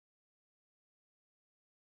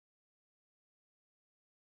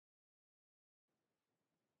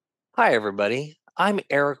Hi, everybody. I'm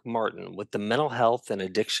Eric Martin with the Mental Health and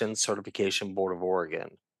Addiction Certification Board of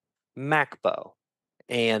Oregon, MACBO.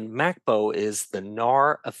 And MACBO is the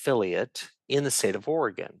NAR affiliate in the state of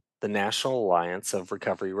Oregon, the National Alliance of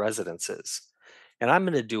Recovery Residences. And I'm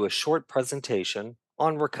going to do a short presentation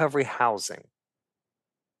on recovery housing.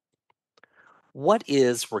 What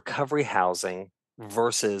is recovery housing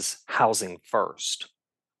versus housing first?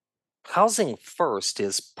 Housing first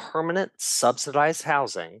is permanent subsidized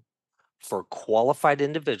housing for qualified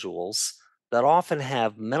individuals that often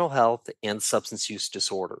have mental health and substance use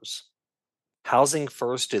disorders. Housing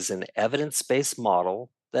First is an evidence based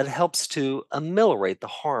model that helps to ameliorate the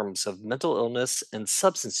harms of mental illness and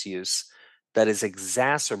substance use that is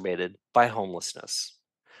exacerbated by homelessness.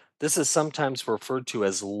 This is sometimes referred to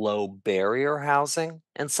as low barrier housing,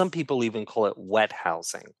 and some people even call it wet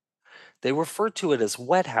housing. They refer to it as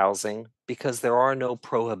wet housing because there are no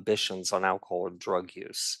prohibitions on alcohol or drug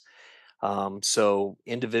use. So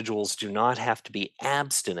individuals do not have to be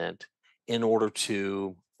abstinent in order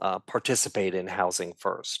to participate in Housing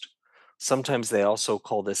First. Sometimes they also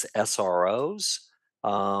call this SROs,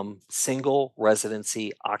 single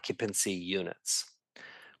residency occupancy units.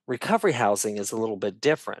 Recovery housing is a little bit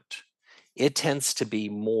different. It tends to be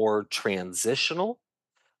more transitional.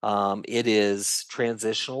 It is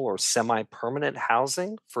transitional or semi permanent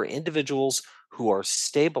housing for individuals who are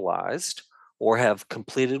stabilized or have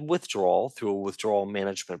completed withdrawal through a withdrawal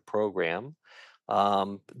management program.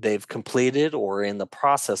 They've completed or are in the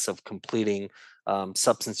process of completing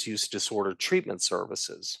substance use disorder treatment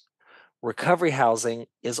services. Recovery housing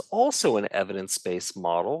is also an evidence based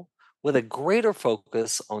model with a greater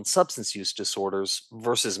focus on substance use disorders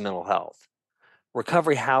versus mental health.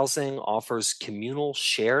 Recovery housing offers communal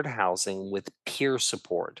shared housing with peer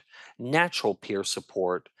support, natural peer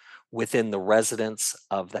support within the residents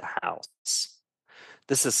of the house.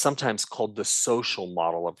 This is sometimes called the social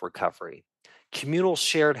model of recovery. Communal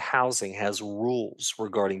shared housing has rules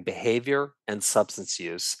regarding behavior and substance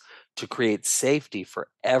use to create safety for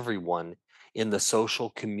everyone in the social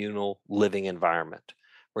communal living environment.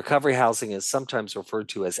 Recovery housing is sometimes referred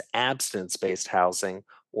to as abstinence based housing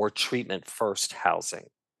or treatment first housing.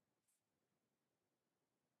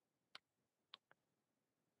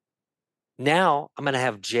 Now, I'm going to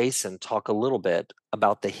have Jason talk a little bit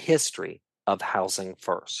about the history of Housing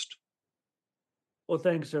First. Well,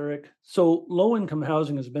 thanks, Eric. So, low income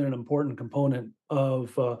housing has been an important component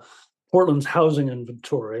of Portland's housing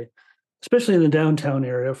inventory, especially in the downtown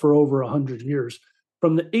area, for over 100 years.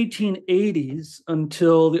 From the 1880s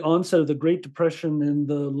until the onset of the Great Depression in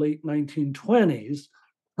the late 1920s,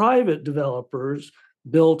 private developers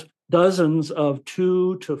built dozens of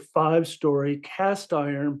 2 to 5 story cast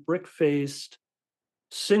iron, brick faced,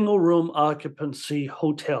 single room occupancy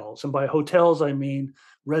hotels. And by hotels, I mean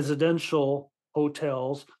residential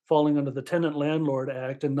hotels falling under the Tenant Landlord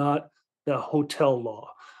Act and not the hotel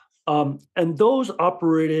law. And those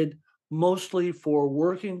operated mostly for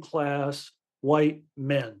working class white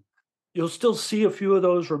men. You'll still see a few of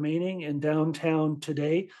those remaining in downtown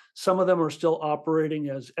today. Some of them are still operating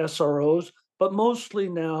as SROs, but mostly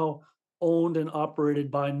now owned and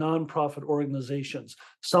operated by nonprofit organizations.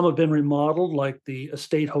 Some have been remodeled, like the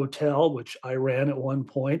Estate Hotel, which I ran at one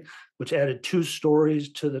point, which added 2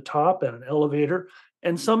 stories to the top and an elevator.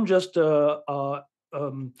 And some just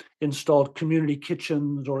installed community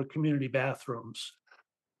kitchens or community bathrooms.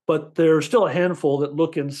 But there are still a handful that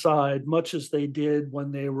look inside, much as they did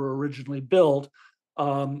when they were originally built,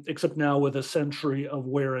 except now with a century of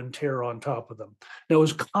wear and tear on top of them. Now, it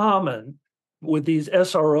was common with these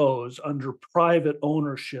SROs under private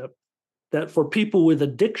ownership that for people with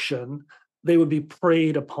addiction, they would be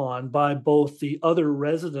preyed upon by both the other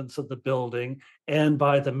residents of the building and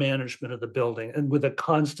by the management of the building, and with a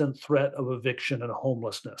constant threat of eviction and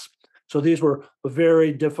homelessness. So these were a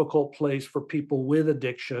very difficult place for people with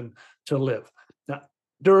addiction to live. Now,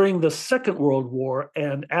 during the Second World War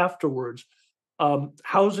and afterwards,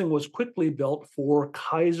 housing was quickly built for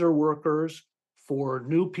Kaiser workers, for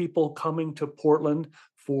new people coming to Portland,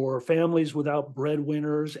 for families without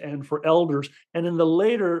breadwinners, and for elders. And in the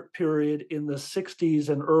later period, in the 60s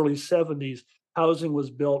and early 70s, housing was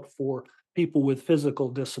built for people with physical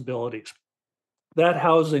disabilities. That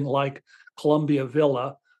housing, like Columbia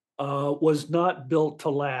Villa, was not built to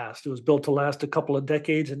last. It was built to last a couple of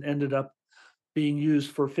decades and ended up being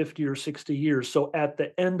used for 50 or 60 years. So at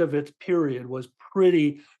the end of its period was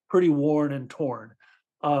pretty worn and torn.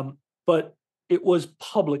 But it was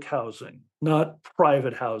public housing, not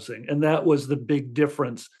private housing. And that was the big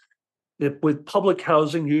difference. With public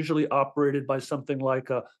housing, usually operated by something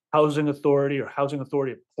like a housing authority or housing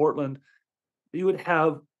authority of Portland, you would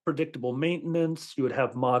have predictable maintenance, you would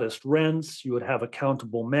have modest rents, you would have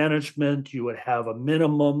accountable management, you would have a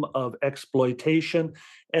minimum of exploitation.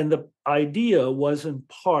 And the idea was in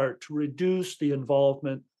part to reduce the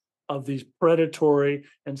involvement of these predatory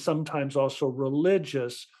and sometimes also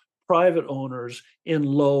religious private owners in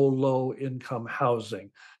low income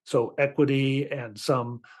housing. So equity and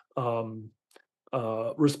some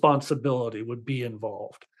responsibility would be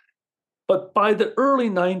involved. But by the early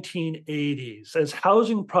 1980s, as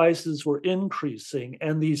housing prices were increasing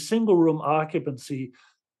and these single room occupancy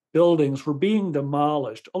buildings were being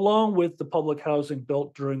demolished, along with the public housing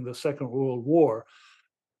built during the Second World War,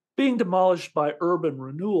 being demolished by urban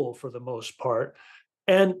renewal for the most part.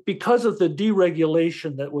 And because of the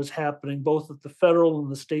deregulation that was happening both at the federal and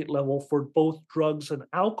the state level for both drugs and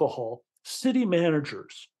alcohol, city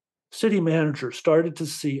managers started to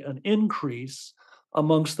see an increase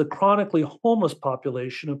amongst the chronically homeless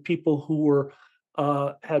population of people who were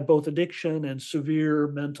had both addiction and severe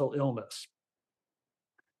mental illness.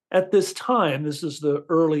 At this time, this is the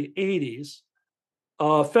early 80s,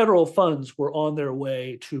 federal funds were on their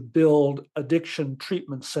way to build addiction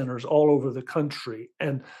treatment centers all over the country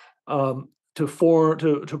and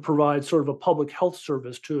to provide sort of a public health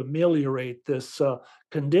service to ameliorate this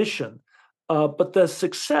condition. But the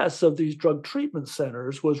success of these drug treatment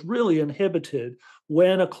centers was really inhibited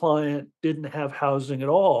when a client didn't have housing at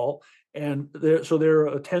all. And so their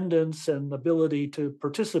attendance and ability to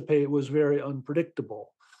participate was very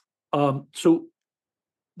unpredictable. So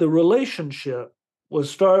the relationship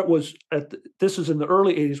this is in the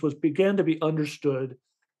early 80s, was began to be understood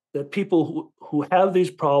that people who have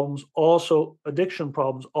these problems, also addiction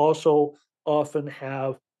problems, also often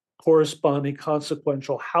have corresponding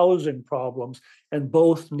consequential housing problems, and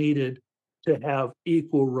both needed to have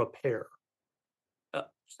equal repair.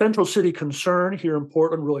 Central City Concern here in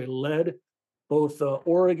Portland really led both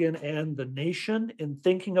Oregon and the nation in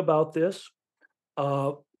thinking about this.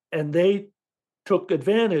 And they took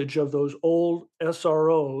advantage of those old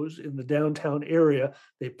SROs in the downtown area.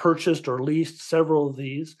 They purchased or leased several of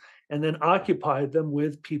these and then occupied them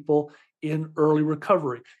with people in early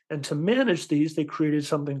recovery. And to manage these, they created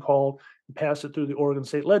something called, passed it through the Oregon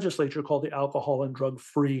State Legislature, called the Alcohol and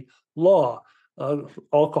Drug-Free Law,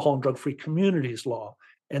 Alcohol and Drug-Free Communities Law.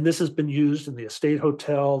 And this has been used in the Estate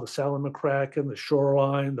Hotel, the Sally McCracken, the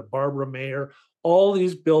Shoreline, the Barbara Mayer, all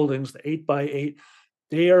these buildings, the 8x8,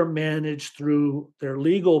 they are managed through their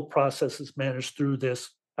legal processes, managed through this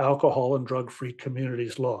alcohol and drug-free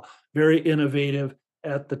communities law. Very innovative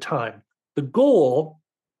at the time. The goal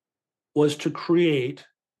was to create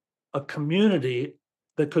a community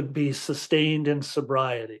that could be sustained in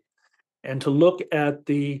sobriety and to look at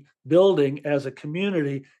the building as a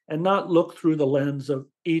community and not look through the lens of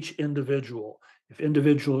each individual. If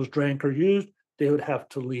individuals drank or used, they would have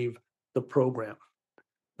to leave the program.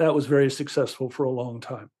 That was very successful for a long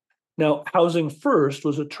time. Now, housing first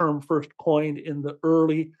was a term first coined in the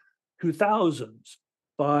early 2000s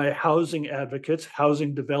by housing advocates,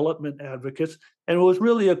 housing development advocates, and it was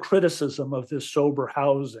really a criticism of this sober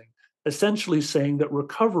housing, essentially saying that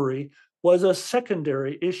recovery was a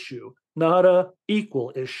secondary issue, not an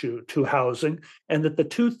equal issue to housing, and that the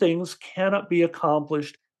two things cannot be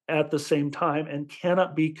accomplished at the same time and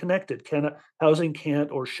cannot be connected. Housing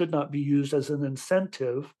can't or should not be used as an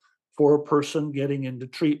incentive for a person getting into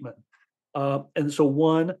treatment. And so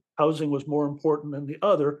one, housing was more important than the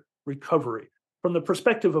other, recovery. From the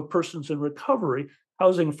perspective of persons in recovery,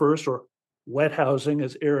 housing first, or wet housing,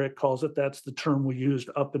 as Eric calls it, that's the term we used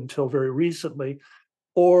up until very recently,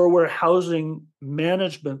 or where housing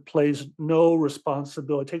management takes no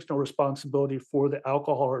responsibility for the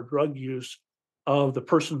alcohol or drug use of the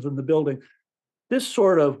persons in the building. This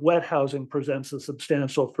sort of wet housing presents a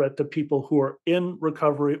substantial threat to people who are in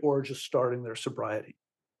recovery or just starting their sobriety.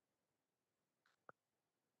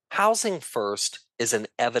 Housing first is an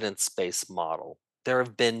evidence based model. There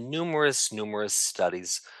have been numerous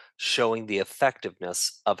studies showing the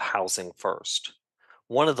effectiveness of housing first.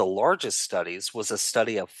 One of the largest studies was a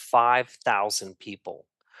study of 5,000 people.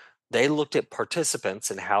 They looked at participants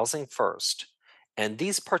in Housing First, and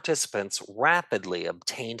these participants rapidly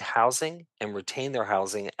obtained housing and retained their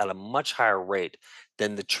housing at a much higher rate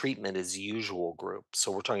than the treatment as usual group.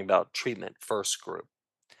 So we're talking about treatment first group.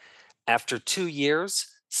 After 2 years,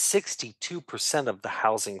 62% of the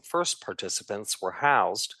Housing First participants were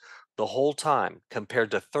housed the whole time,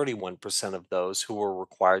 compared to 31% of those who were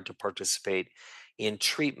required to participate in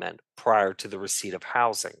treatment prior to the receipt of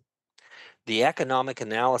housing. The economic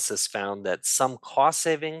analysis found that some cost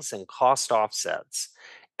savings and cost offsets,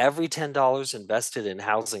 Every $10 invested in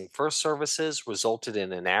Housing First services resulted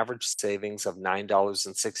in an average savings of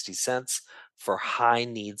 $9.60 for high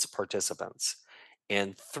needs participants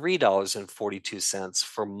and $3.42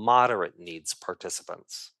 for moderate needs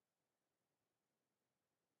participants.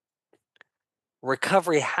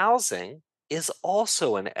 Recovery housing is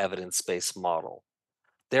also an evidence based model.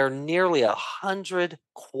 There are nearly 100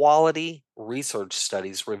 quality research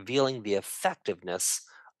studies revealing the effectiveness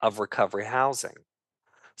of recovery housing.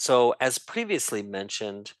 So, as previously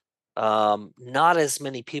mentioned, not as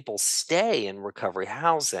many people stay in recovery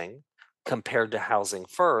housing compared to housing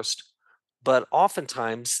first, but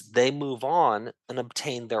oftentimes they move on and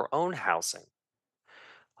obtain their own housing.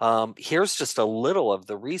 Here's just a little of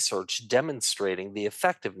the research demonstrating the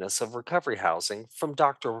effectiveness of recovery housing from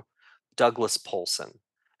Dr. Douglas Polson.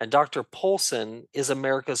 And Dr. Polson is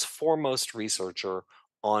America's foremost researcher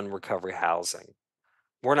on recovery housing.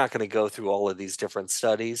 We're not going to go through all of these different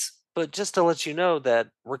studies, but just to let you know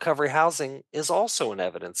that recovery housing is also an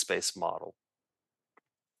evidence based model.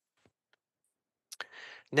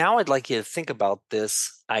 Now, I'd like you to think about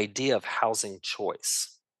this idea of housing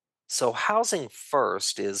choice. So, housing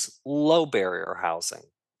first is low barrier housing.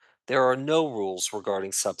 There are no rules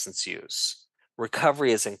regarding substance use.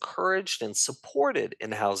 Recovery is encouraged and supported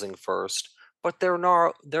in housing first, but there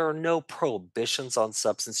are no prohibitions on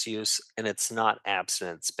substance use and it's not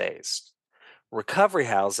abstinence based. Recovery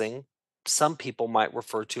housing, some people might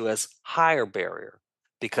refer to as higher barrier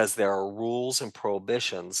because there are rules and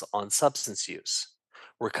prohibitions on substance use.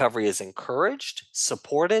 Recovery is encouraged,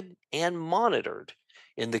 supported, and monitored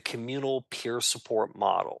in the communal peer support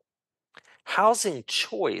model. Housing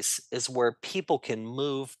choice is where people can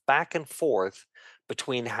move back and forth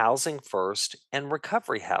between housing first and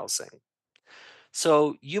recovery housing.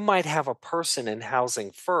 So you might have a person in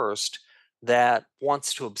housing first that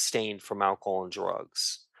wants to abstain from alcohol and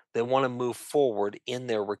drugs. They want to move forward in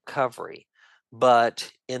their recovery.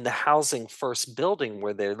 But in the housing first building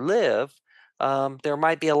where they live, there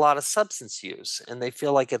might be a lot of substance use, and they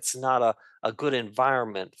feel like it's not a good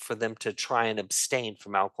environment for them to try and abstain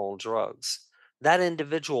from alcohol and drugs. That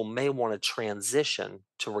individual may want to transition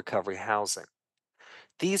to recovery housing.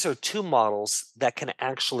 These are two models that can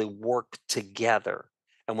actually work together.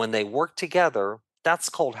 And when they work together, that's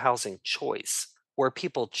called housing choice, where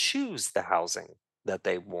people choose the housing that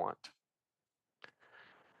they want.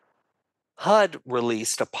 HUD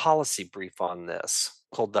released a policy brief on this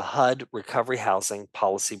called the HUD Recovery Housing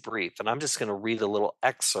Policy Brief. And I'm just going to read a little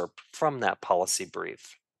excerpt from that policy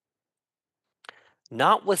brief.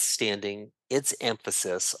 Notwithstanding its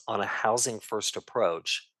emphasis on a housing first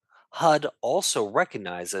approach, HUD also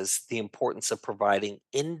recognizes the importance of providing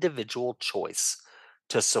individual choice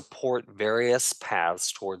to support various paths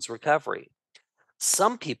towards recovery.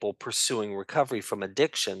 Some people pursuing recovery from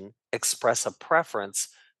addiction express a preference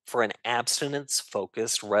for an abstinence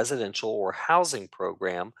focused residential or housing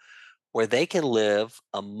program where they can live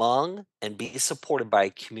among and be supported by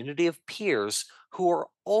a community of peers who are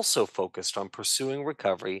also focused on pursuing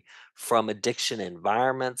recovery from addiction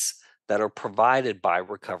environments that are provided by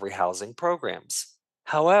recovery housing programs.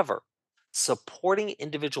 However, supporting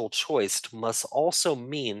individual choice must also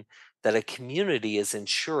mean that a community is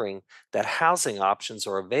ensuring that housing options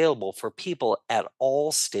are available for people at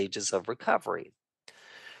all stages of recovery.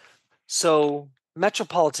 So,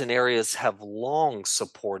 metropolitan areas have long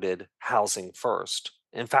supported housing first.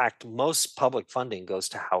 In fact, most public funding goes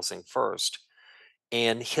to housing first.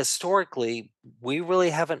 And historically, we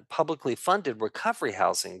really haven't publicly funded recovery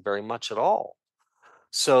housing very much at all.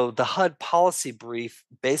 So, the HUD policy brief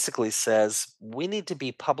basically says we need to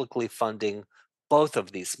be publicly funding both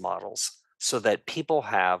of these models so that people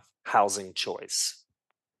have housing choice.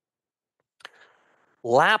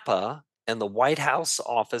 LAPA and the White House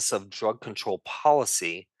Office of Drug Control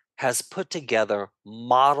Policy has put together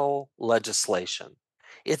model legislation.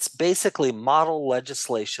 It's basically model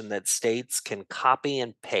legislation that states can copy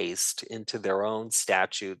and paste into their own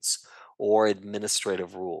statutes or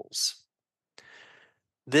administrative rules.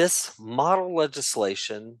 This model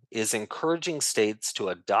legislation is encouraging states to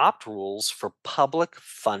adopt rules for public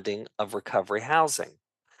funding of recovery housing.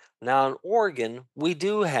 Now, in Oregon, we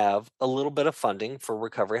do have a little bit of funding for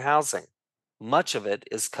recovery housing. Much of it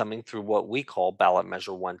is coming through what we call Ballot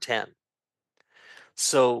Measure 110.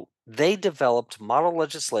 So they developed model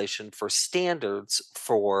legislation for standards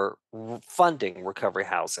for funding recovery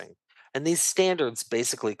housing. And these standards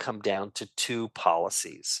basically come down to two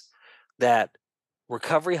policies that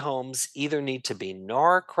recovery homes either need to be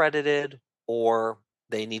NAR accredited or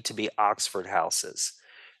they need to be Oxford houses.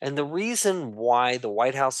 And the reason why the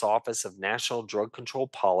White House Office of National Drug Control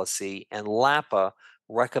Policy and LAPA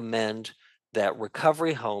recommend that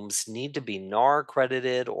recovery homes need to be NAR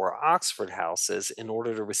accredited or Oxford houses in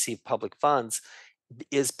order to receive public funds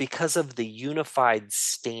is because of the unified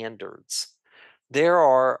standards. There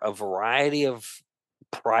are a variety of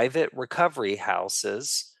private recovery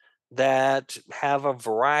houses that have a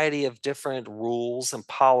variety of different rules and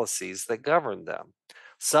policies that govern them.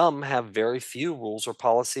 Some have very few rules or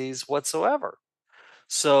policies whatsoever.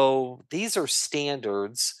 So these are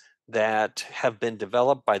standards that have been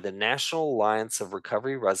developed by the National Alliance of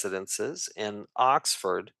Recovery Residences in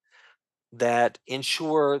Oxford that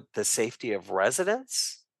ensure the safety of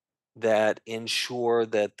residents, that ensure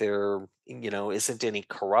that there, isn't any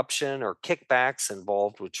corruption or kickbacks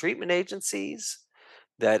involved with treatment agencies,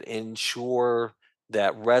 that ensure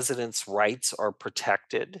that residents' rights are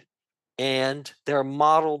protected, and they're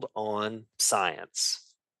modeled on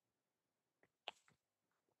science.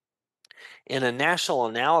 In a national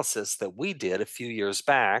analysis that we did a few years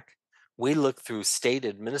back, we looked through state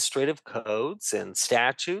administrative codes and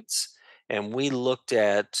statutes, and we looked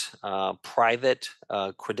at private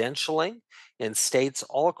credentialing in states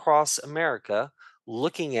all across America,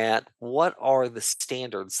 looking at what are the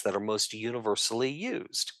standards that are most universally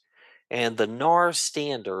used. And the NAR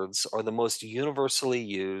standards are the most universally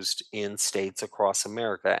used in states across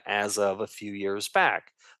America as of a few years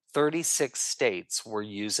back. 36 states were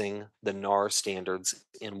using the NAR standards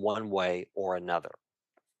in one way or another.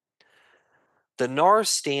 The NAR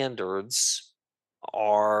standards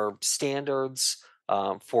are standards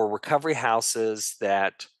for recovery houses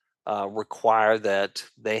that require that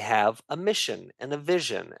they have a mission and a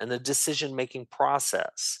vision and a decision making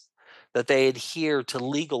process, that they adhere to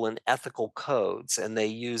legal and ethical codes and they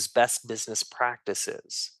use best business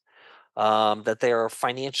practices, that they are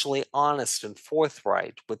financially honest and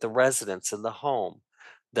forthright with the residents in the home,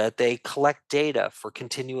 that they collect data for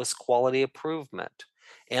continuous quality improvement.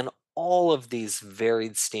 And all of these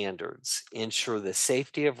varied standards ensure the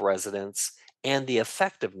safety of residents and the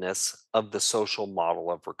effectiveness of the social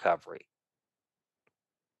model of recovery.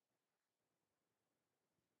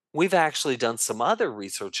 We've actually done some other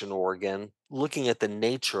research in Oregon looking at the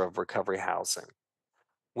nature of recovery housing.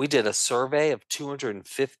 We did a survey of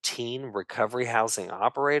 215 recovery housing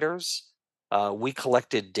operators. We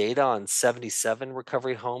collected data on 77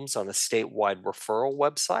 recovery homes on a statewide referral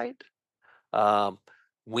website. Um,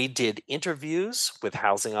 we did interviews with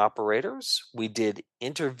housing operators. We did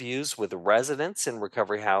interviews with residents in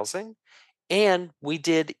recovery housing. And we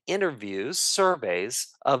did interviews, surveys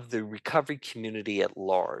of the recovery community at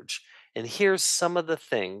large. And here's some of the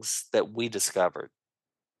things that we discovered.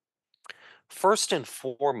 First and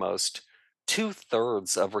foremost,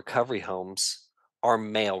 two-thirds of recovery homes are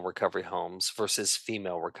male recovery homes versus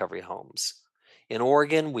female recovery homes. In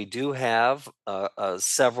Oregon, we do have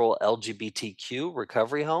several LGBTQ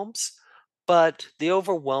recovery homes, but the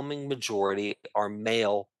overwhelming majority are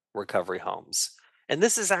male recovery homes. And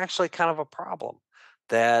this is actually kind of a problem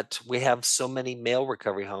that we have so many male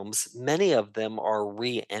recovery homes. Many of them are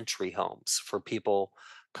re-entry homes for people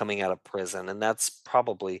coming out of prison. And that's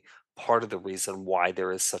probably part of the reason why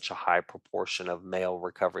there is such a high proportion of male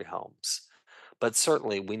recovery homes. But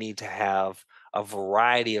certainly, we need to have a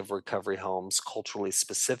variety of recovery homes, culturally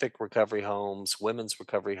specific recovery homes, women's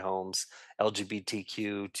recovery homes,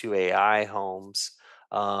 LGBTQ2AI homes.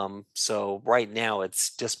 So, right now,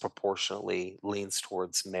 it's disproportionately leans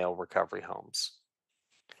towards male recovery homes.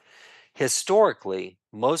 Historically,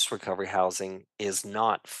 most recovery housing is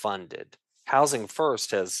not funded. Housing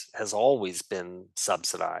First has always been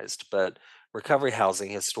subsidized, but recovery housing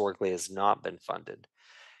historically has not been funded.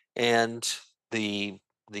 And the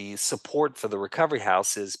the support for the recovery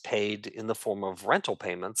house is paid in the form of rental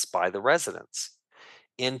payments by the residents.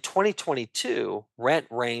 In 2022, rent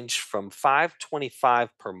ranged from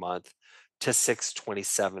 525 per month to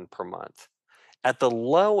 627 per month. At the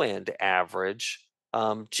low end average,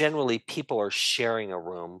 generally people are sharing a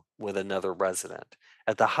room with another resident.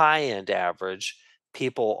 At the high end average,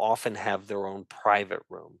 people often have their own private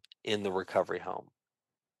room in the recovery home.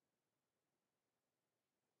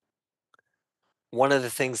 One of the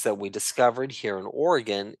things that we discovered here in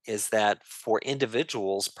Oregon is that for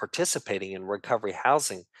individuals participating in recovery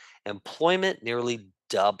housing, employment nearly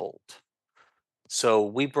doubled. So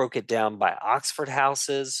we broke it down by Oxford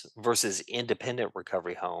houses versus independent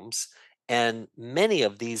recovery homes. And many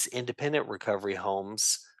of these independent recovery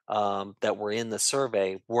homes that were in the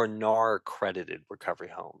survey were NAR accredited recovery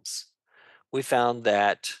homes. We found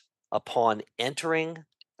that upon entering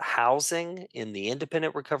housing in the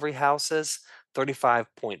independent recovery houses,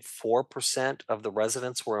 35.4% of the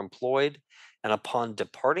residents were employed. And upon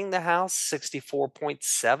departing the house,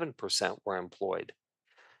 64.7% were employed.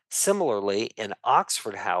 Similarly, in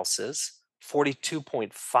Oxford houses,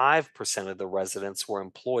 42.5% of the residents were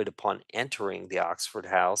employed upon entering the Oxford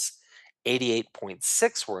house,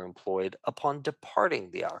 88.6 were employed upon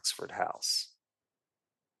departing the Oxford house.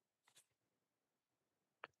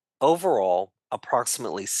 Overall,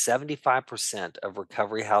 approximately 75% of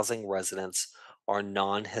recovery housing residents are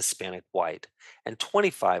non Hispanic white, and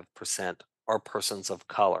 25% are persons of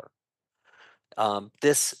color.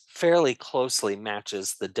 This fairly closely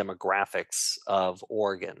matches the demographics of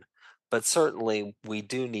Oregon, but certainly we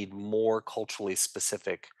do need more culturally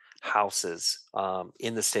specific houses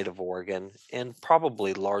in the state of Oregon and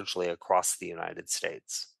probably largely across the United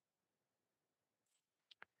States.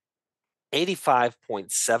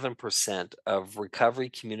 85.7% of recovery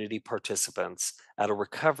community participants at a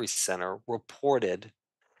recovery center reported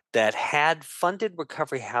that had funded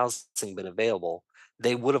recovery housing been available,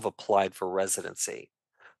 they would have applied for residency.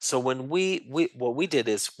 So when we what we did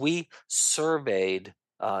is we surveyed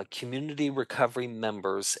community recovery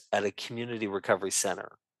members at a community recovery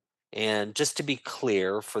center. And just to be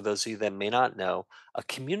clear, for those of you that may not know, a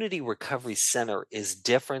community recovery center is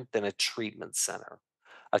different than a treatment center.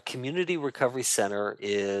 A community recovery center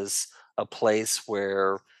is a place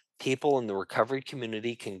where people in the recovery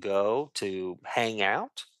community can go to hang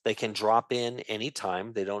out. They can drop in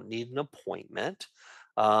anytime, they don't need an appointment.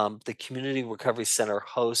 The community recovery center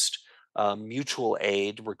hosts mutual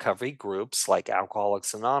aid recovery groups like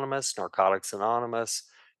Alcoholics Anonymous, Narcotics Anonymous,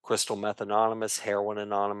 Crystal Meth Anonymous, Heroin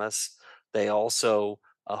Anonymous. They also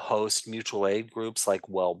host mutual aid groups like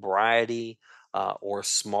Wellbriety or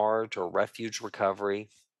SMART or Refuge Recovery.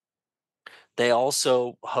 They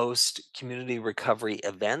also host community recovery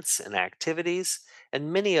events and activities,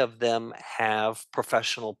 and many of them have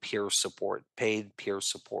professional peer support, paid peer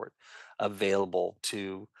support available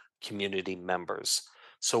to community members.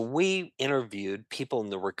 So we interviewed people in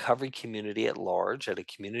the recovery community at large at a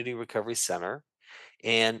community recovery center,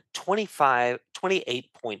 and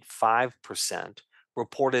 28.5%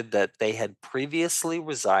 reported that they had previously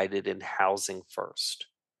resided in housing first.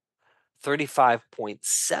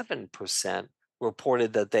 35.7%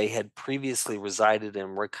 reported that they had previously resided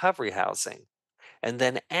in recovery housing, and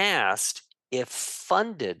then asked if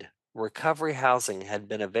funded recovery housing had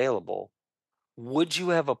been available, would you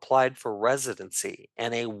have applied for residency?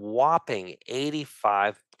 And a whopping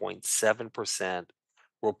 85.7%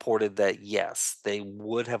 reported that yes, they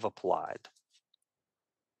would have applied.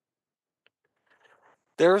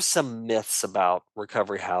 There are some myths about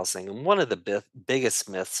recovery housing, and one of the biggest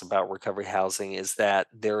myths about recovery housing is that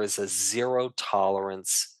there is a zero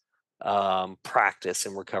tolerance practice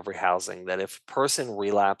in recovery housing. That if a person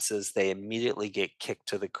relapses, they immediately get kicked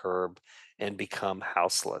to the curb and become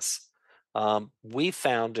houseless. We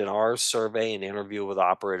found in our survey and interview with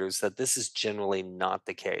operators that this is generally not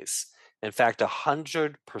the case. In fact,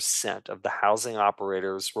 100% of the housing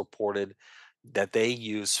operators reported that they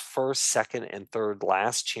use first, second, and third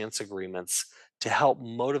last chance agreements to help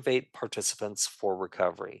motivate participants for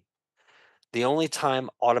recovery. The only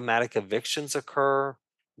time automatic evictions occur,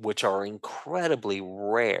 which are incredibly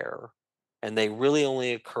rare, and they really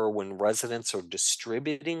only occur when residents are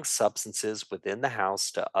distributing substances within the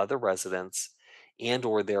house to other residents and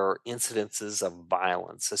or there are incidences of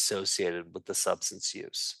violence associated with the substance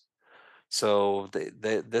use. So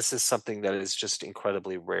this is something that is just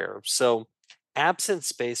incredibly rare. So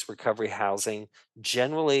absence-based recovery housing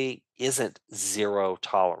generally isn't zero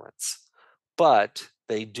tolerance, but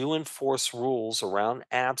they do enforce rules around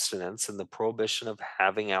abstinence and the prohibition of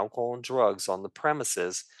having alcohol and drugs on the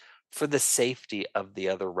premises for the safety of the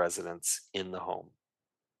other residents in the home.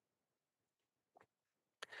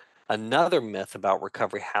 Another myth about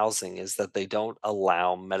recovery housing is that they don't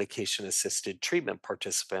allow medication assisted treatment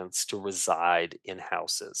participants to reside in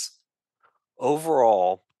houses.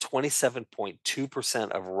 Overall,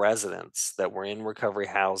 27.2% of residents that were in recovery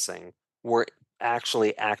housing were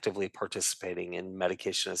actually actively participating in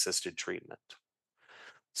medication assisted treatment.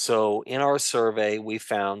 So, in our survey, we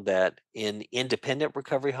found that in independent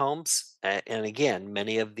recovery homes, and again,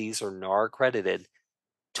 many of these are NAR accredited,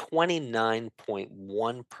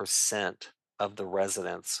 29.1% of the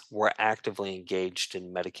residents were actively engaged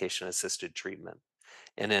in medication assisted treatment.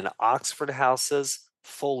 And in Oxford houses,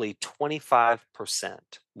 fully 25%,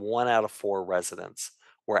 one out of four residents,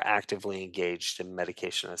 were actively engaged in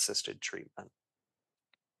medication assisted treatment.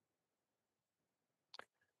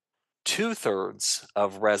 Two-thirds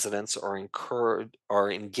of residents are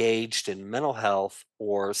engaged in mental health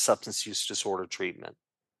or substance use disorder treatment.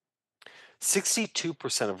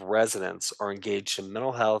 62% of residents are engaged in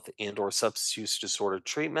mental health and or substance use disorder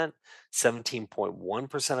treatment.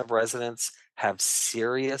 17.1% of residents have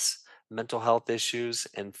serious mental health issues,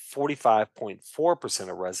 and 45.4%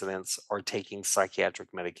 of residents are taking psychiatric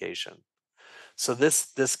medication. So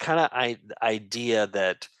this kind of idea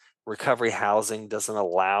that recovery housing doesn't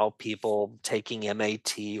allow people taking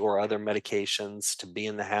MAT or other medications to be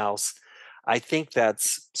in the house, I think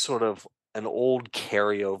that's sort of an old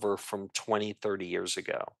carryover from 20, 30 years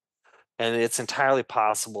ago. And it's entirely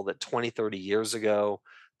possible that 20, 30 years ago,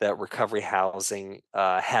 that recovery housing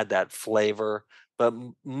had that flavor, but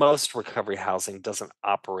most recovery housing doesn't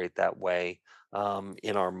operate that way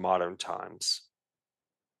in our modern times.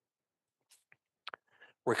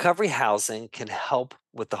 Recovery housing can help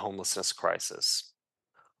with the homelessness crisis.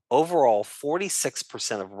 Overall,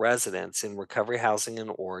 46% of residents in recovery housing in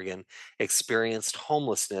Oregon experienced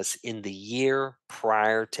homelessness in the year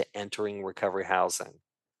prior to entering recovery housing.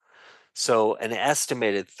 So, an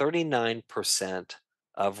estimated 39%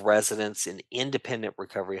 of residents in independent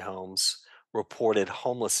recovery homes reported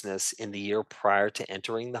homelessness in the year prior to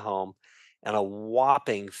entering the home, and a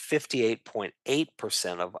whopping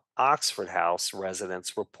 58.8% of Oxford House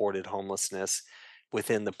residents reported homelessness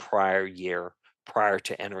within the prior year prior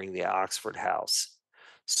to entering the Oxford House.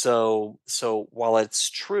 So while it's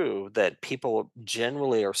true that people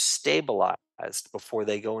generally are stabilized before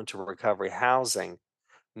they go into recovery housing,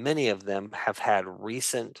 many of them have had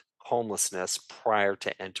recent homelessness prior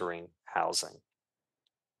to entering housing.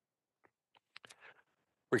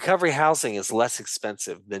 Recovery housing is less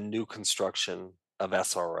expensive than new construction of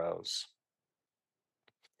SROs.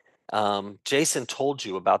 Jason told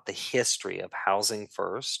you about the history of housing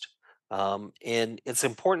first. And it's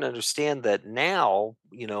important to understand that now,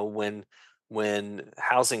 when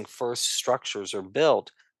housing first structures are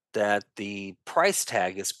built, that the price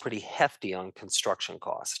tag is pretty hefty on construction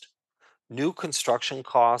cost. New construction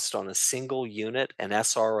cost on a single unit, an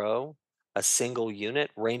SRO, a single unit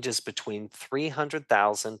ranges between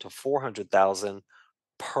 300,000 to 400,000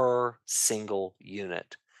 per single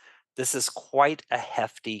unit. This is quite a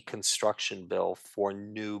hefty construction bill for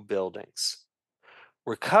new buildings.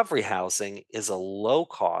 Recovery housing is a low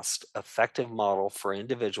cost, effective model for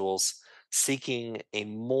individuals seeking a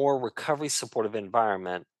more recovery supportive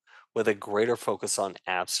environment with a greater focus on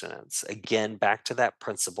abstinence. Again, back to that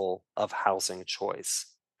principle of housing choice.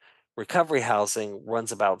 Recovery housing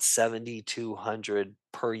runs about 7,200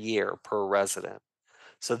 per year per resident.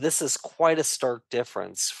 So this is quite a stark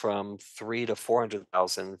difference from 3 to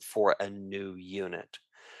 400,000 for a new unit.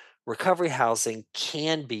 Recovery housing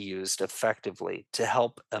can be used effectively to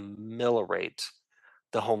help ameliorate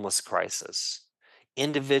the homeless crisis.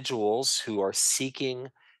 Individuals who are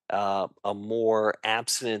seeking a more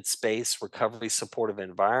abstinence based recovery supportive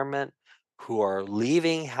environment, who are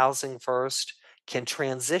leaving housing first, can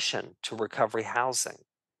transition to recovery housing.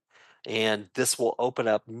 And this will open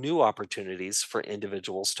up new opportunities for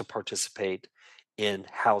individuals to participate in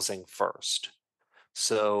housing first.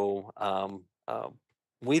 So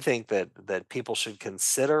we think that people should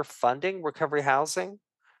consider funding recovery housing.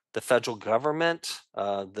 The federal government,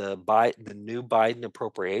 the new Biden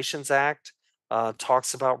Appropriations Act,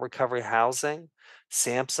 talks about recovery housing.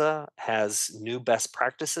 SAMHSA has new best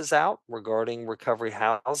practices out regarding recovery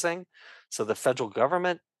housing. So the federal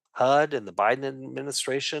government, HUD, and the Biden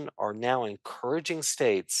administration are now encouraging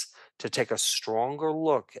states to take a stronger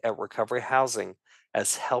look at recovery housing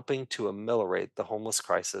as helping to ameliorate the homeless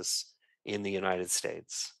crisis in the United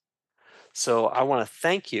States. So I want to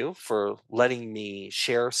thank you for letting me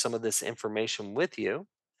share some of this information with you.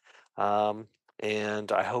 Um, and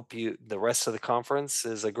I hope the rest of the conference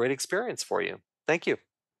is a great experience for you. Thank you.